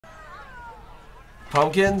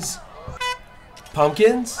Pumpkins,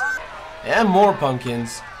 pumpkins, and more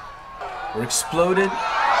pumpkins were exploded,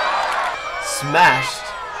 smashed,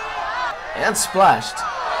 and splashed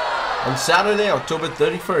on Saturday, October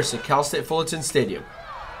 31st at Cal State Fullerton Stadium.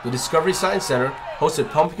 The Discovery Science Center hosted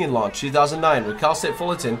Pumpkin Launch 2009 with Cal State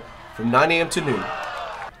Fullerton from 9 a.m. to noon.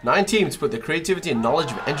 9 teams put their creativity and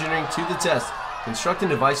knowledge of engineering to the test, constructing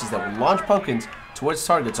devices that would launch pumpkins towards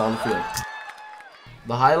targets on the field.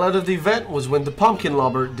 The highlight of the event was when the pumpkin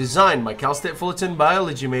lobber, designed by Cal State Fullerton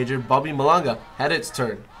biology major Bobby Malanga, had its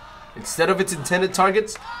turn. Instead of its intended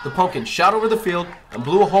targets, the pumpkin shot over the field and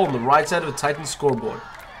blew a hole in the right side of the Titan scoreboard.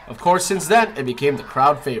 Of course, since then, it became the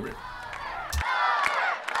crowd favorite.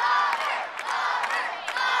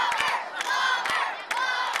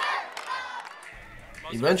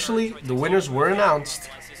 Eventually, the winners were announced.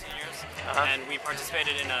 And we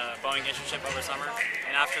participated in a Boeing internship over summer.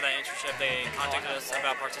 And after that internship, they contacted us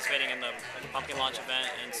about participating in the pumpkin launch event.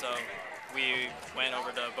 And so we went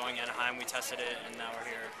over to Boeing Anaheim, we tested it, and now we're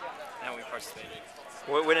here, and we participated.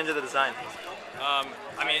 What went into the design? I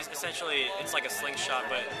mean, essentially, it's like a slingshot,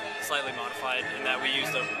 but slightly modified in that we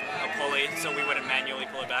used a pulley, so we wouldn't manually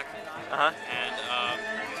pull it back. And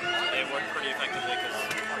it worked pretty effectively because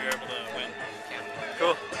we were able to win.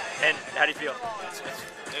 Cool. And how do you feel?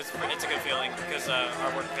 It's a good feeling because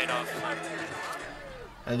our work paid off.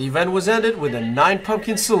 And the event was ended with a 9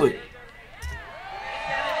 pumpkin salute.